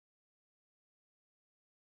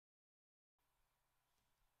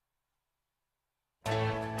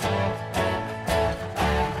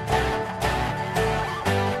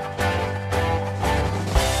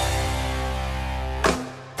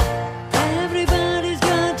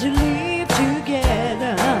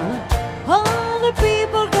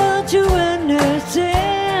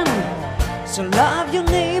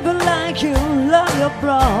your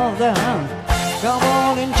brother. Come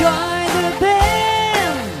on, enjoy the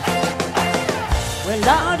band. Well,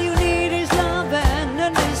 all you need is love and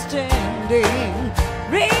understanding.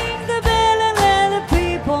 Ring the bell and let the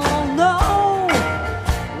people know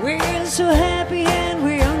we're so happy and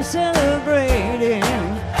we're celebrating.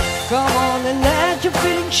 Come on and let your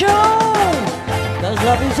feelings show, 'cause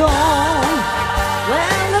love is on.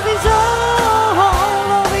 Well, love is on,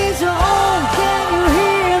 love is on. Can you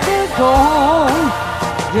hear the call?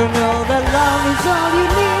 You know that love is all you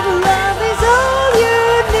need, love is all you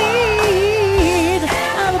need.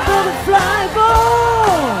 And a butterfly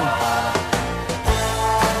ball.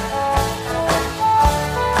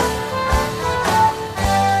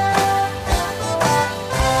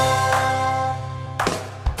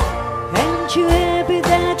 Ain't you happy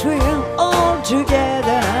that we're all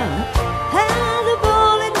together? Had a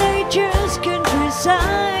ball in nature's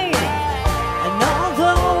countryside. And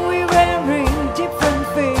although we're wearing different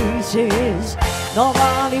faces,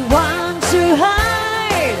 nobody wants to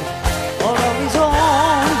hide. Oh, love is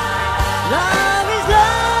on, love is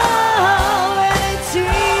love, and it's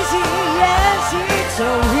easy, yes, it's so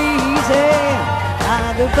easy.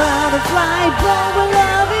 And the butterfly ball, but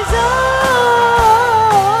love is on,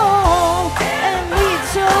 and it's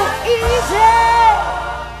so easy.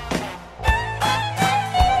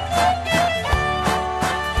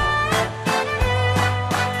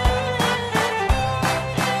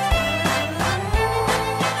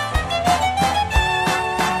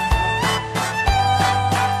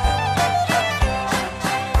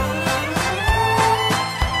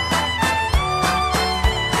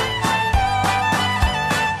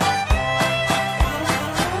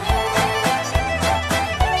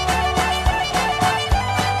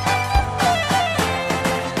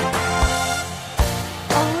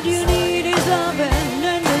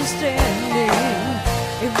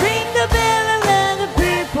 Ring the bell and let the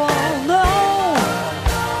people know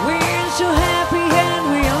we're so happy and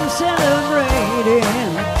we are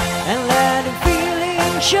celebrating. And let the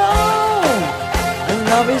feeling show. And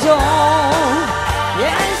love is all,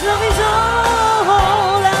 yes, love is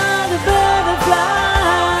all. And the butterfly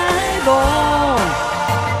ball.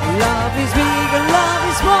 Love is big and love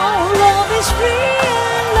is small. Love is free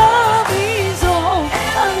and love is all.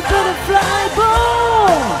 And the butterfly ball.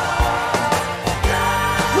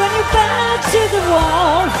 Back to the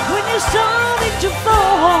wall, when you're starting to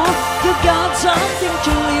fall, you got something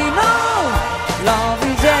to live